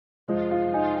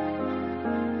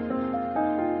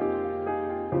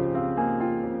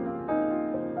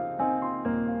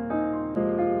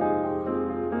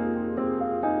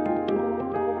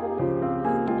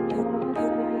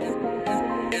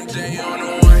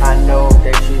I know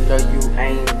that you know you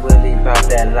ain't really about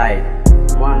that life.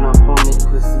 Run up on me,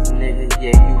 pussy nigga,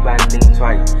 yeah, you bout to think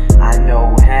twice. I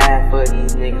know half of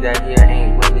these niggas out here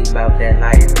ain't really about that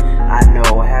life. I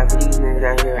know half of these niggas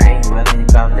out here ain't really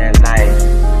about that life.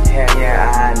 Hell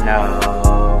yeah, I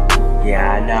know.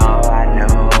 Yeah, I know, I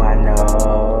know, I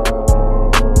know.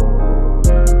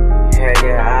 Hell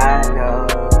yeah, I know.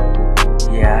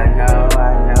 Yeah, I know, I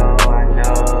know, I know.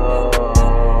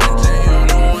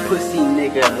 Pussy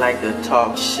nigga like to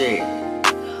talk shit.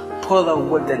 Pull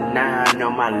up with the 9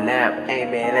 on my lap,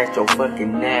 aiming at your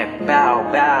fucking nap.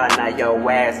 Bow, bow, now your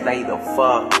ass lay the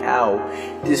fuck out.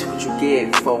 This what you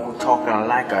get for talking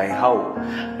like a hoe.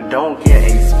 Don't get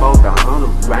exposed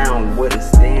 100 round with a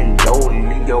stand door.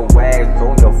 Leave your ass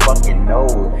on your fucking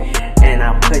nose. And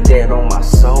I put that on my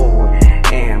soul.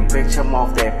 And bitch, I'm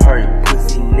off that perk.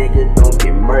 Pussy nigga, don't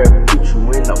get murdered. Put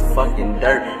you in the fucking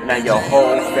dirt. Now your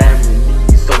whole family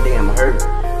is so damn hurt.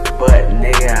 But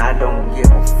nigga, I don't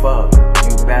give a fuck.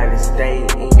 You better stay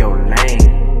in your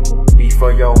lane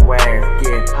before your ass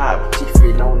get popped. She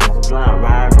fit on this blunt,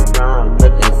 riding around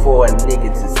looking for a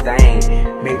nigga to stain.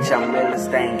 Bitch, I'm really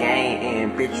stain gang,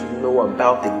 and bitch, you know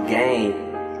about the game.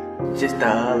 Just the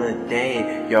other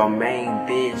day, your main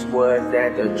bitch was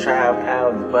at the trap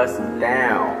house busting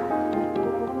down.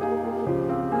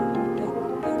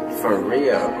 For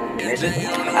real, nigga.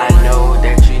 I know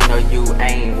that you know you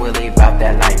ain't really about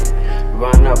that life.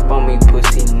 Run up on me,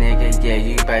 pussy nigga, yeah,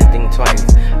 you better think twice.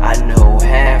 I know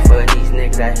half of these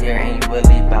niggas out here ain't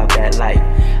really about that life.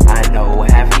 I know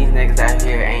half of these niggas out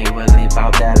here ain't really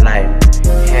about that life.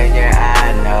 Hell yeah,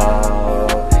 I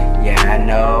know. Yeah, I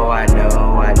know, I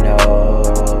know, I know.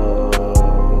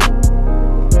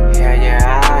 Hell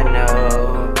yeah, I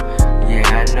know. Yeah,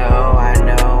 I know, I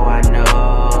know, I know.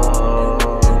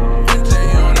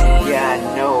 Yeah,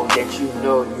 I know that you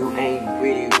know you ain't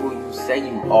really who you say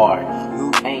you are.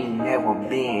 You ain't never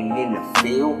been in the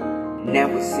field.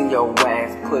 Never seen your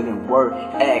ass put in work.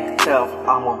 Act tough,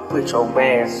 I'ma put your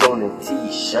ass on a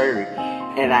t-shirt.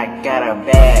 And I got a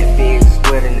bad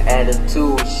bitch with an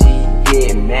attitude. She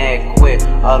get mad quick.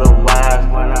 Otherwise,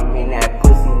 when I'm in that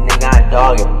pussy, nigga, I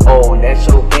dog it. Oh, that's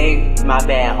your babe? My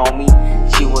bad, homie.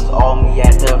 She was on me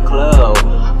at the club.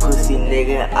 Pussy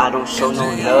nigga, I don't show no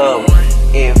love.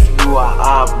 If you are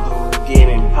op, you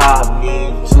getting pop.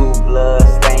 Leave 2 blood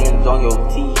stains on your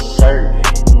t-shirt.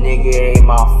 Nigga, ain't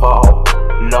my fault.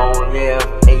 Long live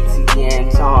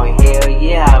ATN Tone. Hell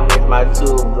yeah, I miss my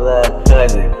 2 blood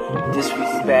cousin.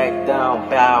 Disrespect them,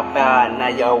 bow, bow. Now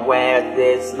your ass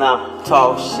is slump.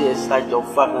 Talk shit like your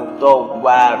fucking throat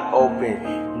wide open.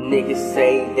 Niggas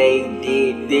say they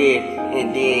did this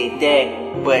and did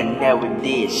that, but never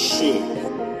did shit.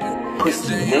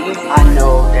 Pussy nigga, I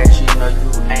know that you know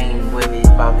you ain't really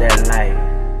about that life.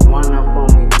 Run up on